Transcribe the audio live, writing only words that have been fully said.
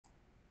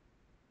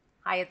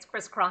Hi, it's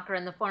Kris Crocker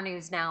in the 4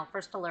 News Now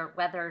First Alert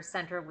Weather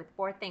Center with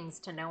 4 things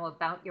to know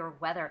about your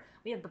weather.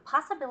 We have the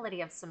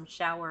possibility of some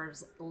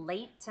showers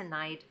late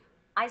tonight,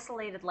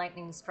 isolated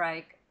lightning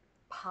strike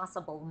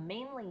possible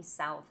mainly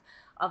south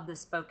of the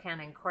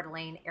Spokane and Coeur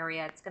d'Alene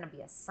area. It's going to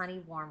be a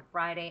sunny, warm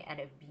Friday and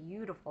a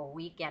beautiful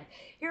weekend.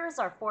 Here is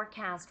our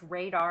forecast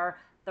radar.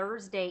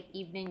 Thursday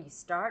evening, you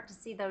start to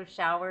see those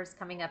showers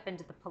coming up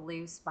into the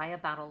Palouse by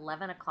about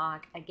 11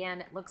 o'clock.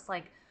 Again, it looks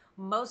like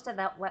most of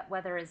that wet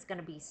weather is going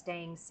to be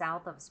staying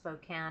south of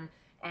Spokane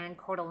and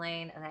Coeur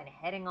d'Alene and then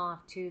heading off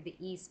to the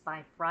east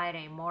by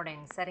Friday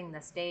morning, setting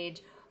the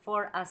stage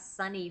for a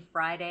sunny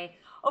Friday.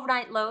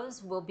 Overnight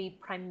lows will be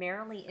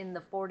primarily in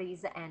the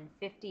 40s and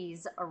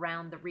 50s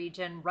around the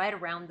region, right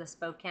around the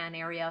Spokane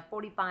area,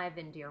 45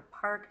 in Deer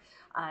Park.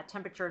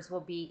 Temperatures will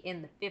be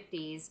in the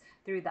 50s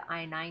through the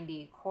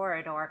I-90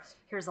 corridor.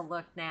 Here's a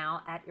look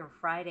now at your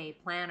Friday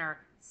planner.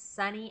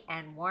 Sunny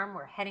and warm.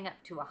 We're heading up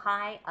to a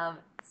high of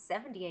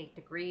 78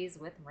 degrees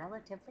with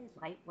relatively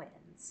light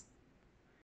winds.